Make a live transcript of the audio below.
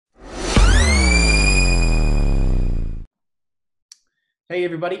Hey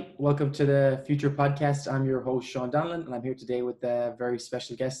everybody, welcome to the Future Podcast. I'm your host Sean Donlan, and I'm here today with a very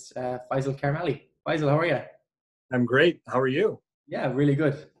special guest, Faisal Karmali. Faisal, how are you? I'm great. How are you? Yeah, really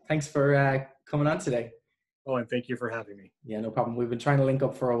good. Thanks for coming on today. Oh, and thank you for having me. Yeah, no problem. We've been trying to link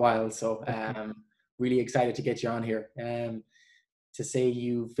up for a while, so really excited to get you on here. To say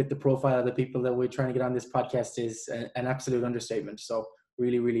you fit the profile of the people that we're trying to get on this podcast is an absolute understatement. So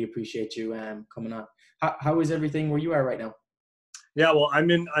really appreciate you coming on. How is everything where you are right now? Yeah, well, I'm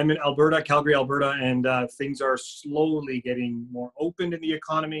in Alberta, Calgary, Alberta, and things are slowly getting more open in the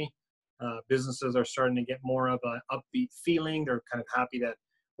economy. Businesses are starting to get more of an upbeat feeling. They're kind of happy that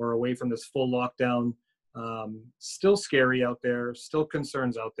we're away from this full lockdown. Still scary out there, still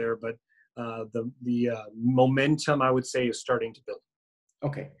concerns out there, but the momentum, I would say, is starting to build.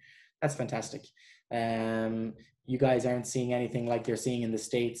 Okay, that's fantastic. You guys aren't seeing anything like you're seeing in the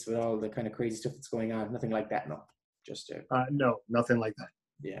States with all the kind of crazy stuff that's going on. Nothing like that, no. Just No, nothing like that.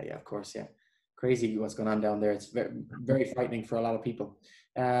 yeah, of course, yeah. Crazy what's going on down there. It's very frightening for a lot of people.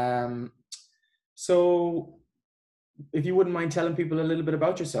 So, if you wouldn't mind telling people a little bit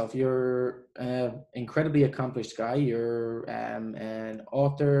about yourself, you're an incredibly accomplished guy. You're an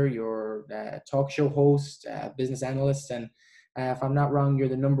author, you're a talk show host, business analyst, and if I'm not wrong, you're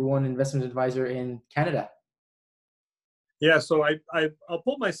the #1 investment advisor in Canada. Yeah, so I'll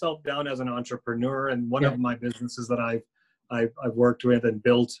put myself down as an entrepreneur, and one Yeah. of my businesses that I've worked with and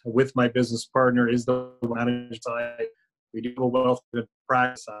built with my business partner is the management side. We do a wealth management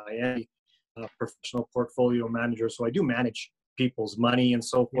practice. I am a professional portfolio manager, so I do manage people's money and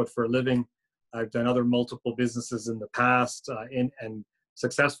so forth for a living. I've done other multiple businesses in the past, and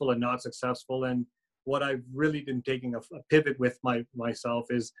successful and not successful. And what I've really been taking a pivot with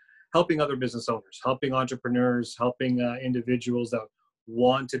myself is helping other business owners, helping entrepreneurs, helping individuals that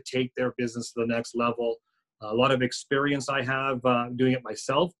want to take their business to the next level. A lot of experience I have doing it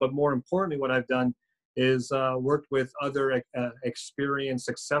myself, but more importantly, what I've done is worked with other experienced,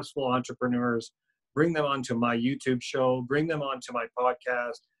 successful entrepreneurs, bring them onto my YouTube show, bring them onto my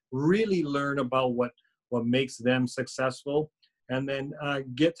podcast, really learn about what makes them successful, and then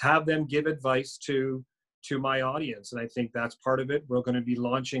have them give advice to my audience. And I think that's part of it. We're going to be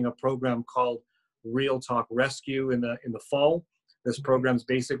launching a program called Real Talk Rescue in the fall. This program is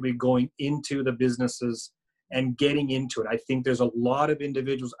basically going into the businesses and getting into it. I think there's a lot of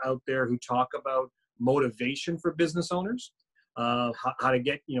individuals out there who talk about motivation for business owners, how to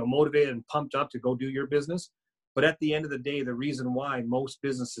get motivated and pumped up to go do your business. But at the end of the day, the reason why most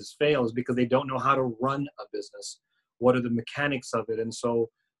businesses fail is because they don't know how to run a business. What are the mechanics of it? And so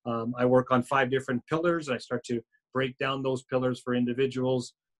I work on 5 different pillars. I start to break down those pillars for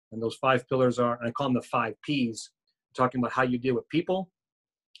individuals. And those 5 pillars are, I call them the 5 Ps, talking about how you deal with people,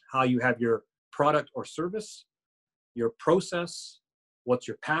 how you have your product or service, your process, what's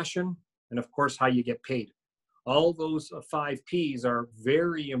your passion, and of course, how you get paid. All those 5 Ps are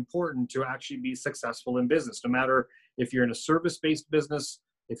very important to actually be successful in business, no matter if you're in a service-based business,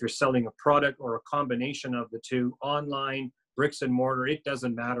 if you're selling a product or a combination of the two, online, bricks and mortar, it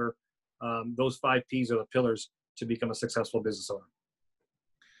doesn't matter. Those 5 Ps are the pillars to become a successful business owner.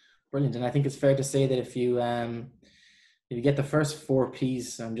 Brilliant. And I think it's fair to say that if you get the first 4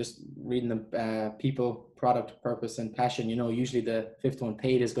 Ps, I'm just reading the people, product, purpose, and passion. Usually the 5th one,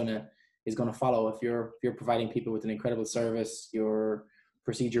 paid, is gonna follow. If you're providing people with an incredible service, your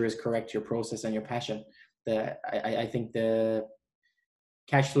procedure is correct, your process, and your passion. I think the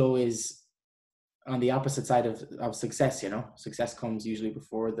cash flow is on the opposite side of success. Success comes usually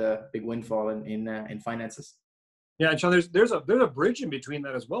before the big windfall in finances. Yeah, and Sean, there's a bridge in between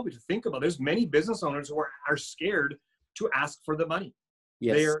that as well. We think about, there's many business owners who are scared to ask for the money.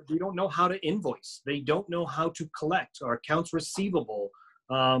 Yes. They don't know how to invoice. They don't know how to collect or accounts receivable.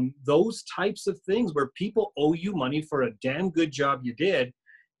 Those types of things where people owe you money for a damn good job you did,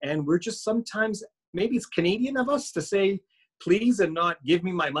 and we're just sometimes, maybe it's Canadian of us to say please and not give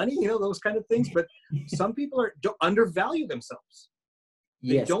me my money, those kind of things. But some people undervalue themselves.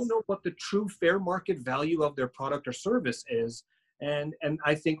 They Yes. don't know what the true fair market value of their product or service is. And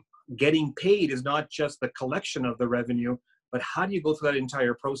I think getting paid is not just the collection of the revenue, but how do you go through that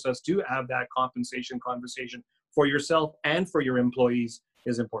entire process to have that compensation conversation for yourself and for your employees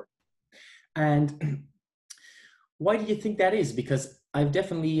is important. And why do you think that is? Because I've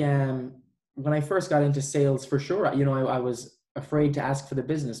definitely, when I first got into sales, for sure, I was afraid to ask for the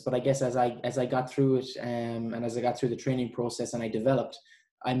business. But I guess as I got through it, and as I got through the training process and I developed,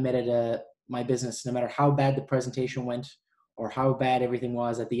 I met at my business, no matter how bad the presentation went or how bad everything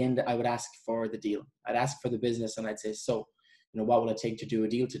was, at the end, I would ask for the deal. I'd ask for the business, and I'd say, so, what will it take to do a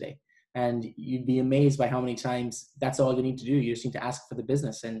deal today? And you'd be amazed by how many times that's all you need to do. You just need to ask for the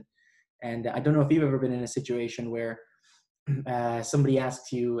business. And I don't know if you've ever been in a situation where somebody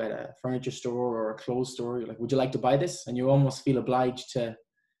asks you at a furniture store or a clothes store, you're like, would you like to buy this? And you almost feel obliged to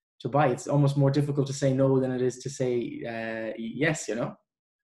buy. It's almost more difficult to say no than it is to say yes, you know?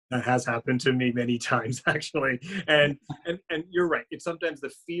 That has happened to me many times, actually. And you're right. It's sometimes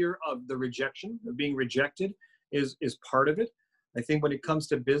the fear of the rejection, of being rejected, is part of it. I think when it comes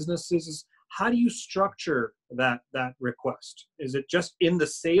to businesses, is how do you structure that request? Is it just in the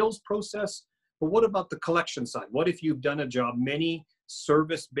sales process? But what about the collection side? What if you've done a job? Many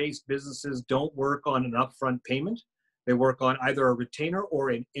service-based businesses don't work on an upfront payment. They work on either a retainer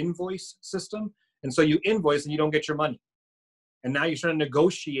or an invoice system. And so you invoice and you don't get your money. And now you're trying to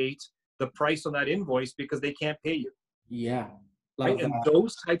negotiate the price on that invoice because they can't pay you. Yeah. A lot Right? of, And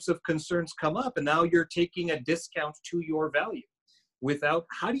those types of concerns come up, and now you're taking a discount to your value. Without,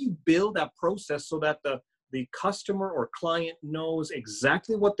 how do you build that process so that the customer or client knows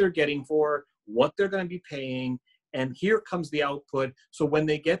exactly what they're getting for, what they're going to be paying, and here comes the output. So when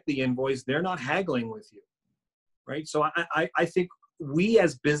they get the invoice, they're not haggling with you, right? So I think we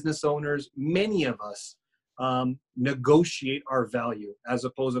as business owners, many of us, negotiate our value as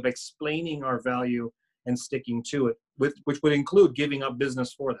opposed to explaining our value and sticking to it, which would include giving up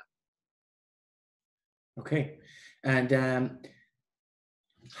business for them. okay. And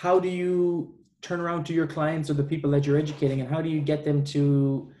how do you turn around to your clients or the people that you're educating, and how do you get them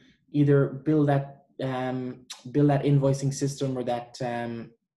to either build that invoicing system, or that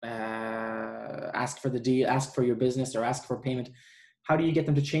ask for the deal, ask for your business, or ask for payment? How do you get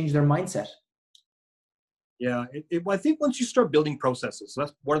them to change their mindset? Yeah, I think once you start building processes, so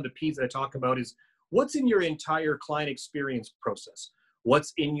that's one of the P's that I talk about, is what's in your entire client experience process?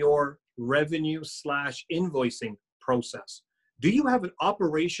 What's in your revenue / invoicing process? Do you have an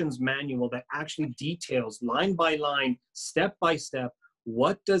operations manual that actually details line by line, step by step,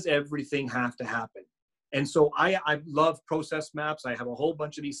 what does everything have to happen? And so I love process maps. I have a whole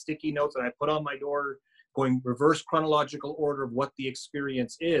bunch of these sticky notes that I put on my door, going reverse chronological order of what the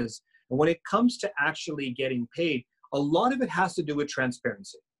experience is. And when it comes to actually getting paid, a lot of it has to do with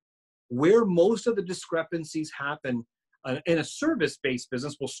transparency. Where most of the discrepancies happen in a service-based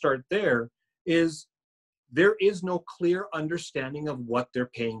business, we'll start there, is there is no clear understanding of what they're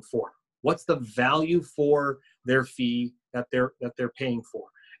paying for. What's the value for their fee that they're paying for?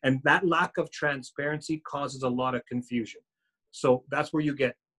 And that lack of transparency causes a lot of confusion. So that's where you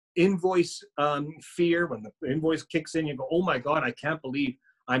get invoice fear. When the invoice kicks in, you go, oh my God, I can't believe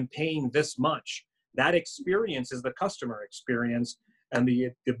I'm paying this much. That experience is the customer experience, and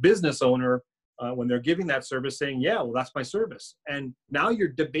the business owner, when they're giving that service, saying, yeah, well, that's my service. And now you're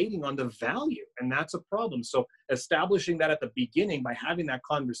debating on the value, and that's a problem. So establishing that at the beginning by having that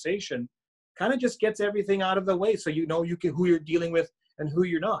conversation kind of just gets everything out of the way, so you know who you're dealing with and who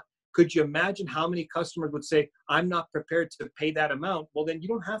you're not. Could you imagine how many customers would say, I'm not prepared to pay that amount? Well, then you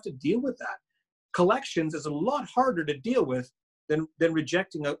don't have to deal with that. Collections is a lot harder to deal with than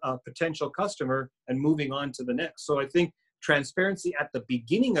rejecting a potential customer and moving on to the next. So I think transparency at the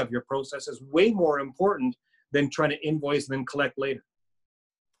beginning of your process is way more important than trying to invoice and then collect later.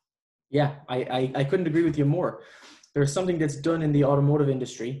 Yeah, I couldn't agree with you more. There's something that's done in the automotive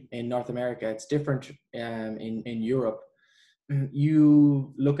industry in North America. It's different in Europe.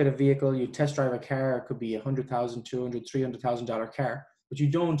 You look at a vehicle, you test drive a car, it could be $100,000, $200,000, $300,000 car, but you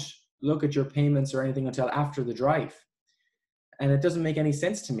don't look at your payments or anything until after the drive. And it doesn't make any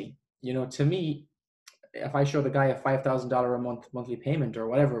sense to me. You know, to me, if I show the guy a $5,000 a month monthly payment, or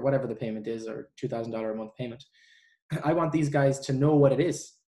whatever the payment is, or $2,000 a month payment, I want these guys to know what it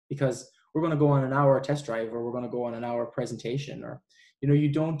is, because we're going to go on an hour test drive, or we're going to go on an hour presentation, or, you know, you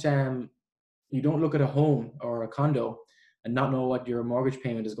don't look at a home or a condo and not know what your mortgage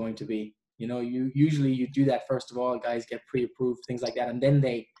payment is going to be. You know, you do that first of all. Guys get pre-approved, things like that, and then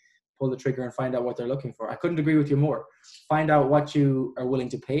they pull the trigger and find out what they're looking for. I couldn't agree with you more. Find out what you are willing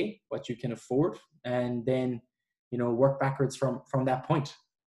to pay, what you can afford, and then, you know, work backwards from that point.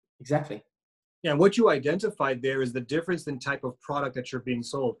 Exactly. Yeah, what you identified there is the difference in type of product that you're being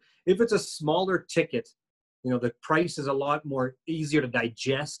sold. If it's a smaller ticket, you know, the price is a lot more easier to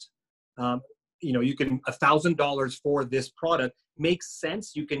digest. You know, you can $1,000 for this product makes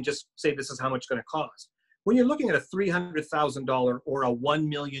sense. You can just say this is how much it's going to cost. When you're looking at a $300,000 or a $1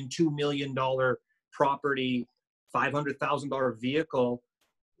 million, $2 million property, $500,000 vehicle,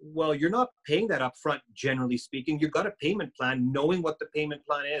 well, you're not paying that up front, generally speaking. You've got a payment plan. Knowing what the payment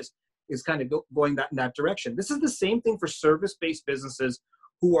plan is kind of going in that direction. This is the same thing for service-based businesses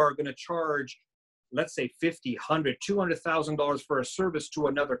who are going to charge let's say 50, 100, $200,000 for a service to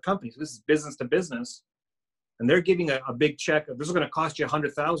another company. So this is business to business, and they're giving a big check. This is going to cost you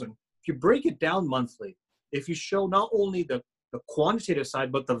 100,000. If you break it down monthly, if you show not only the quantitative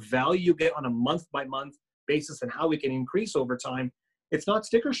side, but the value you get on a month by month basis and how we can increase over time, it's not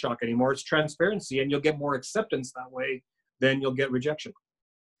sticker shock anymore. It's transparency, and you'll get more acceptance that way than you'll get rejection.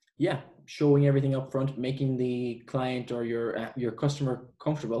 Yeah, showing everything up front, making the client or your customer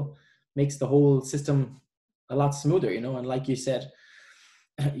comfortable makes the whole system a lot smoother, you know. And like you said,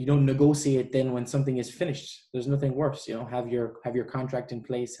 you don't negotiate then when something is finished. There's nothing worse, you know. Have your contract in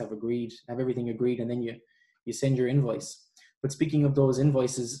place, have everything agreed, and then you send your invoice. But speaking of those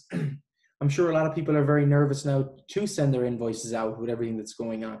invoices, I'm sure a lot of people are very nervous now to send their invoices out with everything that's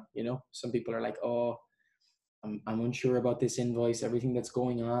going on. You know, some people are like, oh, I'm unsure about this invoice, everything that's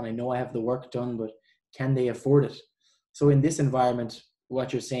going on. I know I have the work done, but can they afford it? So in this environment,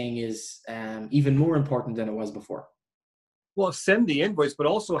 what you're saying is even more important than it was before. Well, send the invoice, but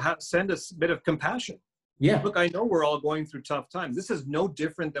also send a bit of compassion. Yeah. Look, I know we're all going through tough times. This is no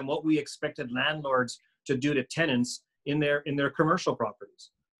different than what we expected landlords to do to tenants in their commercial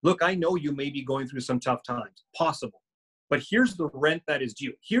properties. Look, I know you may be going through some tough times, possible, but here's the rent that is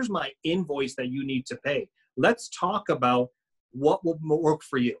due. Here's my invoice that you need to pay. Let's talk about what will work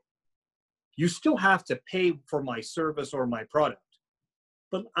for you. You still have to pay for my service or my product,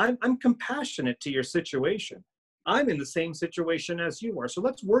 but I'm compassionate to your situation. I'm in the same situation as you are. So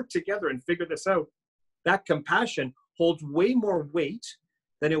let's work together and figure this out. That compassion holds way more weight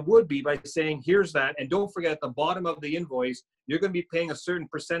than it would be by saying, here's that. And don't forget, at the bottom of the invoice, you're going to be paying a certain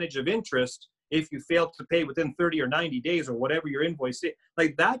percentage of interest if you fail to pay within 30 or 90 days or whatever your invoice is.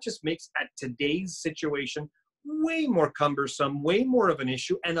 Like, that just makes at today's situation way more cumbersome, way more of an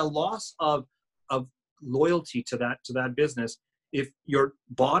issue, and a loss of loyalty to that business. If your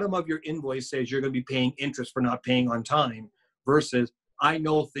bottom of your invoice says you're going to be paying interest for not paying on time versus, I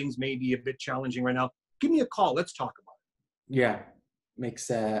know things may be a bit challenging right now, give me a call. Let's talk about it. Yeah.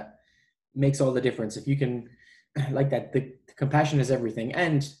 Makes all the difference. If you can, like that, the compassion is everything.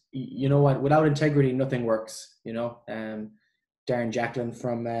 And you know what, without integrity, nothing works, you know. Darren Jacklin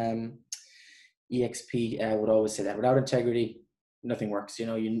from EXP would always say that without integrity, nothing works. You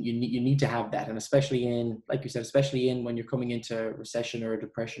know, you need to have that. And especially in, like you said, especially in when you're coming into recession or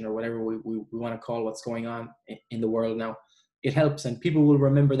depression or whatever we want to call what's going on in the world now, it helps. And people will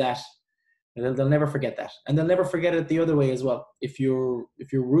remember that. They'll never forget that. And they'll never forget it the other way as well. If you're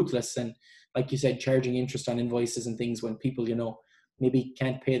ruthless and, like you said, charging interest on invoices and things when people, you know, maybe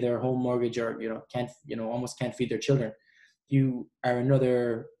can't pay their home mortgage or, you know, almost can't feed their children, you are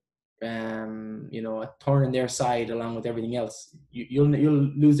another a thorn in their side along with everything else. You'll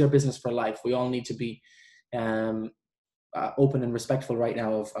lose their business for life. We all need to be open and respectful right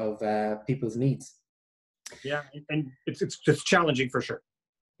now of people's needs. Yeah, and it's challenging for sure.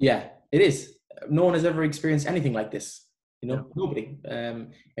 Yeah, it is. No one has ever experienced anything like this. You know, nobody.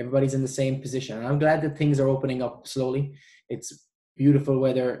 Everybody's in the same position. And I'm glad that things are opening up slowly. It's beautiful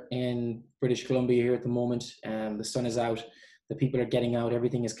weather in British Columbia here at the moment. The sun is out. The people are getting out.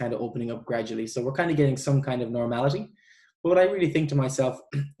 Everything is kind of opening up gradually. So we're kind of getting some kind of normality. But what I really think to myself,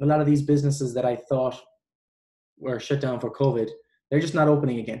 a lot of these businesses that I thought were shut down for COVID, they're just not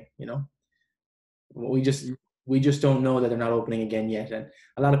opening again, you know. We just don't know that they're not opening again yet. And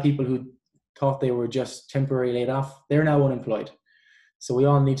a lot of people who thought they were just temporarily laid off, they're now unemployed. So we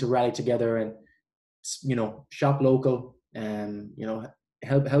all need to rally together and, you know, shop local and, you know,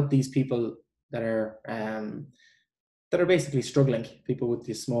 help these people that are basically struggling, people with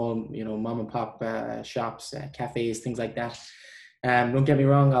these small, you know, mom and pop shops, cafes, things like that. Don't get me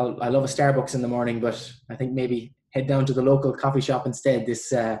wrong, I love a Starbucks in the morning, but I think maybe head down to the local coffee shop instead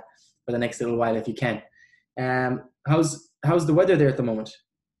for the next little while if you can. How's the weather there at the moment?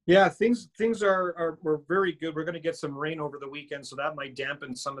 Yeah, things are very good. We're going to get some rain over the weekend, so that might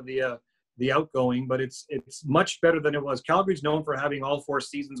dampen some of the outgoing, but it's much better than it was. Calgary's known for having all four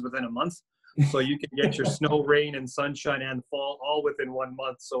seasons within a month. So you can get your snow, rain, and sunshine and fall all within 1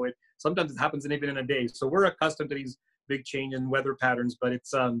 month. So sometimes it happens even in a day. So we're accustomed to these big change in weather patterns, but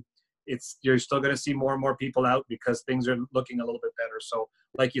it's you're still going to see more and more people out because things are looking a little bit better. So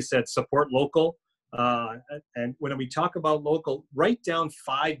like you said, support local. And when we talk about local, write down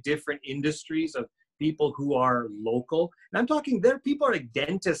 5 different industries of people who are local. And I'm talking, there are people like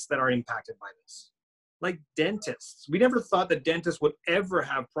dentists that are impacted by this. Like dentists. We never thought that dentists would ever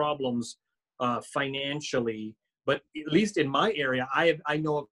have problems financially, but at least in my area, I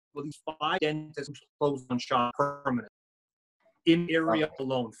know of at least 5 dentists who closed on shop permanently in area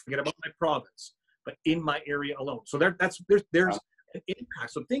alone. Forget about my province, but in my area alone. So there's an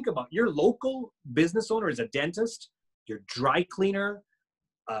impact. So think about your local business owner is a dentist, your dry cleaner,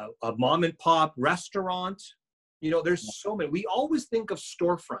 a mom and pop restaurant. There's so many. We always think of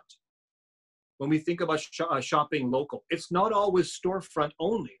storefront when we think about shopping local. It's not always storefront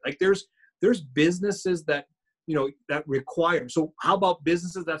only. Like there's businesses that that require. So how about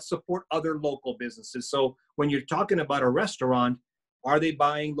businesses that support other local businesses? So when you're talking about a restaurant, are they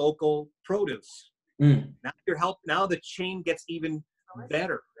buying local produce? Now now the chain gets even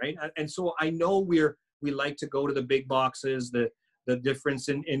better, right? And so I know we like to go to the big boxes, the difference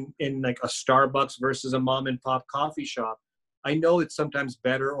in like a Starbucks versus a mom and pop coffee shop. I know it's sometimes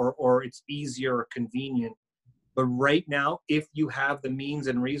better or it's easier or convenient. But right now, if you have the means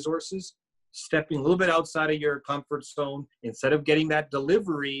and resources, stepping a little bit outside of your comfort zone, instead of getting that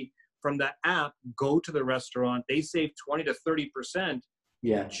delivery from that app, go to the restaurant. They save 20 to 30%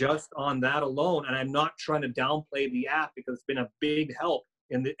 just on that alone. And I'm not trying to downplay the app because it's been a big help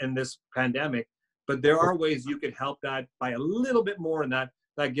in this pandemic. But there are ways you could help that by a little bit more, and that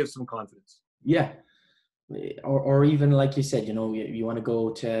gives some confidence. Yeah. Or even like you said, you want to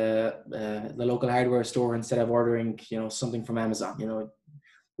go to the local hardware store instead of ordering, something from Amazon.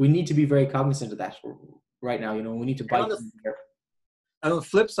 We need to be very cognizant of that right now. We need to buy. On the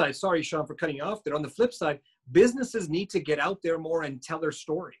flip side, sorry, Sean, for cutting you off there. On the flip side, businesses need to get out there more and tell their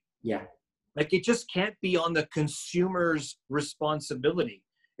story. Yeah. Like it just can't be on the consumer's responsibility.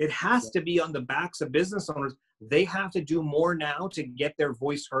 It has to be on the backs of business owners. They have to do more now to get their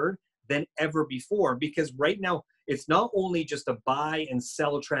voice heard than ever before, because right now it's not only just a buy and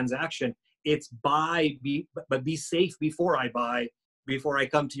sell transaction. It's but be safe before I buy, before I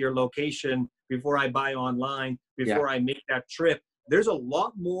come to your location, before I buy online, before I make that trip. There's a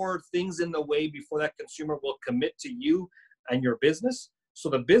lot more things in the way before that consumer will commit to you and your business. So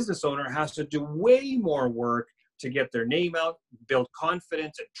the business owner has to do way more work to get their name out, build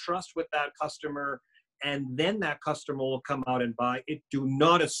confidence and trust with that customer, and then that customer will come out and buy it. Do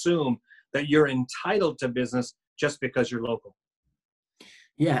not assume that you're entitled to business just because you're local.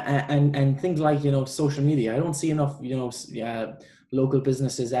 Yeah, and things like, social media. I don't see enough, local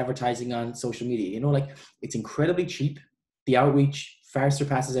businesses advertising on social media. Like it's incredibly cheap. The outreach far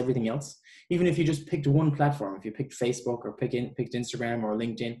surpasses everything else. Even if you just picked one platform, if you picked Facebook or picked Instagram or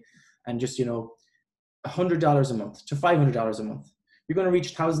LinkedIn, and just, $100 a month to $500 a month, you're going to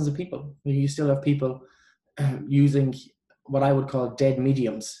reach thousands of people. You still have people using what I would call dead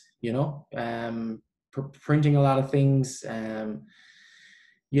mediums, printing a lot of things. I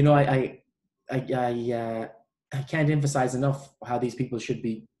can't emphasize enough how these people should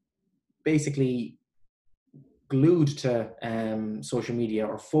be basically glued to social media,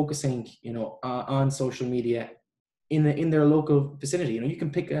 or focusing, on social media in their local vicinity. You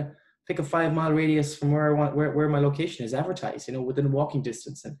can pick a 5-mile radius from where my location is advertised, within walking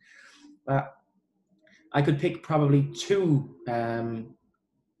distance. And I could pick probably 2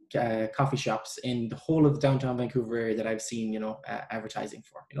 coffee shops in the whole of the downtown Vancouver area that I've seen, advertising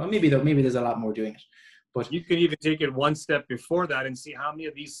for. Maybe there's a lot more doing it, but you can even take it one step before that and see how many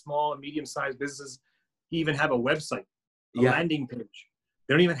of these small and medium-sized businesses even have a website, a landing page.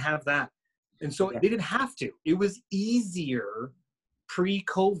 They don't even have that. And so they didn't have to. It was easier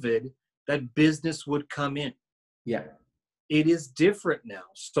pre-COVID that business would come in. Yeah. It is different now.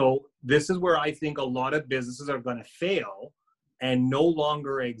 So this is where I think a lot of businesses are going to fail and no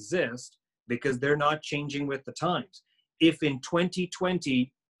longer exist, because they're not changing with the times. If in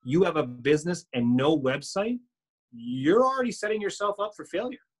 2020 you have a business and no website, you're already setting yourself up for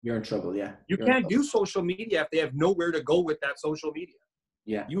failure. You're in trouble, yeah. You can't do social media if they have nowhere to go with that social media.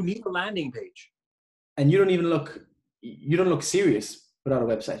 Yeah. You need a landing page. And you don't look serious without a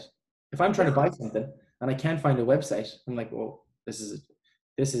website. If I'm trying to buy something and I can't find a website, I'm like, well, is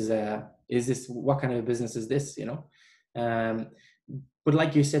this, what kind of a business is this, but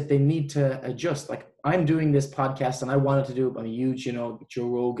like you said, they need to adjust. Like I'm doing this podcast and I wanted to do, I'm a huge, Joe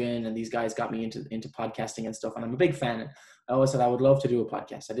Rogan and these guys got me into podcasting and stuff. And I'm a big fan. I always said I would love to do a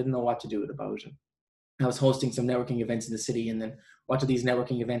podcast. I didn't know what to do it about. And I was hosting some networking events in the city. And then what do these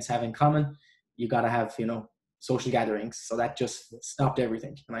networking events have in common? You got to have, social gatherings. So that just stopped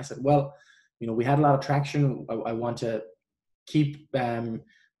everything. And I said, well, we had a lot of traction. I want to keep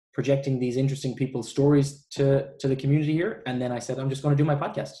projecting these interesting people's stories to the community here. And then I said, I'm just going to do my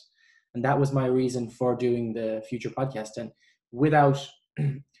podcast. And that was my reason for doing the Future podcast. And without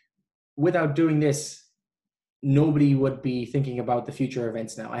doing this, nobody would be thinking about the future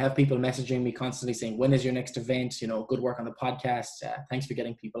events now. I have people messaging me constantly saying, when is your next event? Good work on the podcast. Thanks for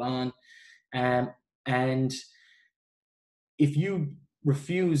getting people on. And if you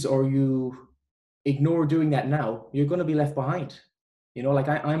refuse or you ignore doing that now, you're going to be left behind. You know, like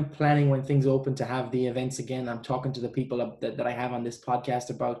I'm planning when things open to have the events again. I'm talking to the people that I have on this podcast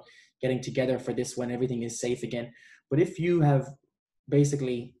about getting together for this when everything is safe again. But if you have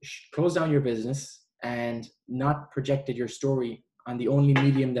basically closed down your business and not projected your story on the only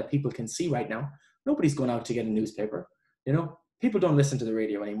medium that people can see right now, nobody's going out to get a newspaper. You know, people don't listen to the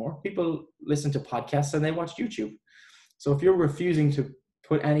radio anymore. People listen to podcasts and they watch YouTube. So if you're refusing to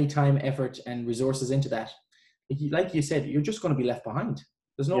put any time, effort, and resources into that, like you said, you're just going to be left behind.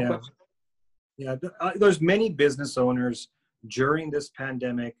 There's no Yeah. question. Yeah. There's many business owners during this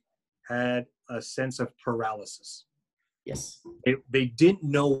pandemic had a sense of paralysis. Yes. They didn't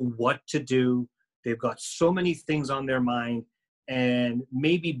know what to do. They've got so many things on their mind, and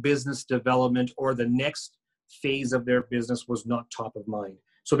maybe business development or the next phase of their business was not top of mind.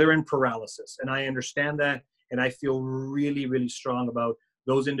 So they're in paralysis. And I understand that. And I feel really, really strong about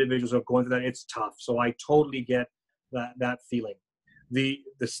those individuals who are going through that. It's tough. So I totally get that feeling. The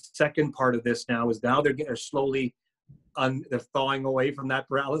second part of this now is now they're slowly they're thawing away from that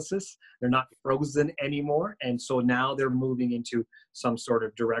paralysis. They're not frozen anymore. And so now they're moving into some sort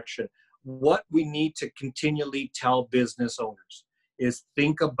of direction. What we need to continually tell business owners is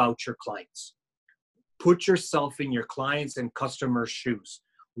think about your clients. Put yourself in your clients' and customers' shoes.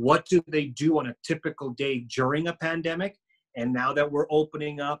 What do they do on a typical day during a pandemic? And now that we're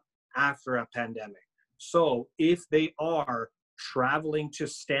opening up after a pandemic. So if they are traveling to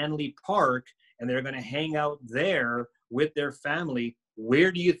Stanley Park and they're going to hang out there with their family,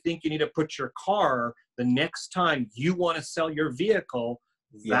 where do you think you need to put your car the next time you want to sell your vehicle?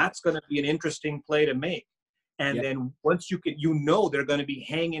 That's going to be an interesting play to make. And then once they're going to be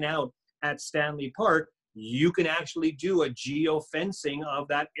hanging out at Stanley Park, you can actually do a geo-fencing of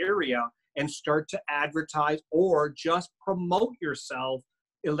that area and start to advertise or just promote yourself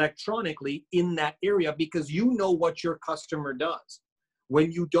electronically in that area, because you know what your customer does.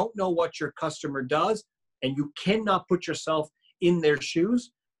 When you don't know what your customer does and you cannot put yourself in their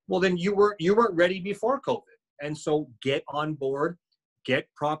shoes, well, then you weren't ready before COVID. And so get on board, get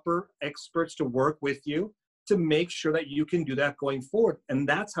proper experts to work with you to make sure that you can do that going forward. And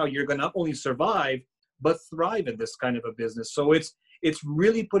that's how you're going to not only survive, but thrive in this kind of a business. So it's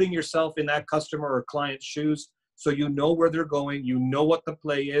really putting yourself in that customer or client's shoes, so you know where they're going, you know what the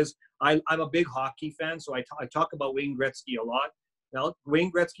play is. I'm a big hockey fan, so I talk about Wayne Gretzky a lot. Now,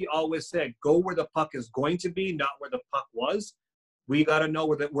 Wayne Gretzky always said, go where the puck is going to be, not where the puck was. We got to know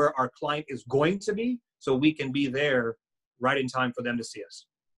where our client is going to be, so we can be there right in time for them to see us.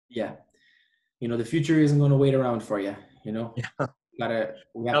 Yeah. You know, the future isn't going to wait around for you, you know. Yeah.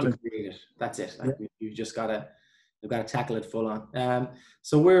 We have to create it. That's it. Like, you just gotta tackle it full on.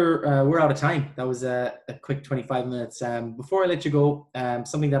 So we're out of time. That was a quick 25 minutes. Before I let you go,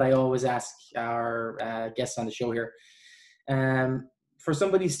 something that I always ask our guests on the show here, for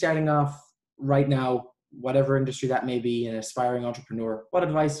somebody starting off right now, whatever industry that may be, an aspiring entrepreneur, what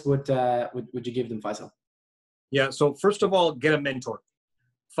advice would you give them, Faisal? Yeah. So first of all, get a mentor.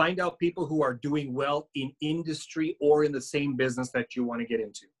 Find out people who are doing well in industry or in the same business that you want to get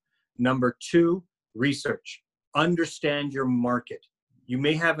into. Number two, research. Understand your market. You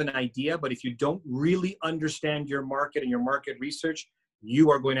may have an idea, but if you don't really understand your market and your market research,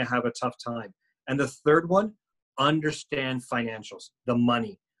 you are going to have a tough time. And the third one, understand financials, the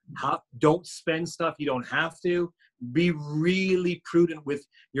money. Don't spend stuff you don't have to. Be really prudent with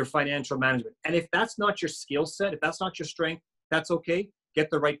your financial management. And if that's not your skill set, if that's not your strength, that's okay. Get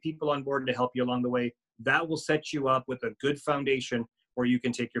the right people on board to help you along the way. That will set you up with a good foundation where you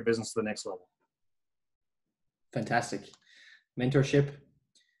can take your business to the next level. Fantastic. Mentorship,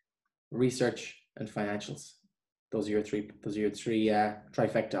 research, and financials. Those are your three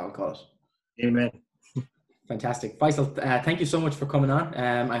trifecta, I'll call it. Amen. Fantastic. Faisal, thank you so much for coming on.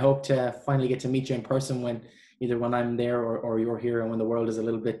 I hope to finally get to meet you in person when I'm there or you're here, and when the world is a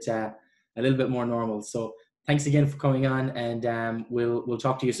little bit more normal. So thanks again for coming on, and we'll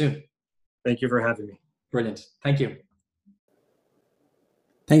talk to you soon. Thank you for having me. Brilliant. Thank you.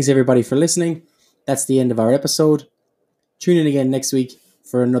 Thanks everybody for listening. That's the end of our episode. Tune in again next week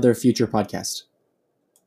for another future podcast.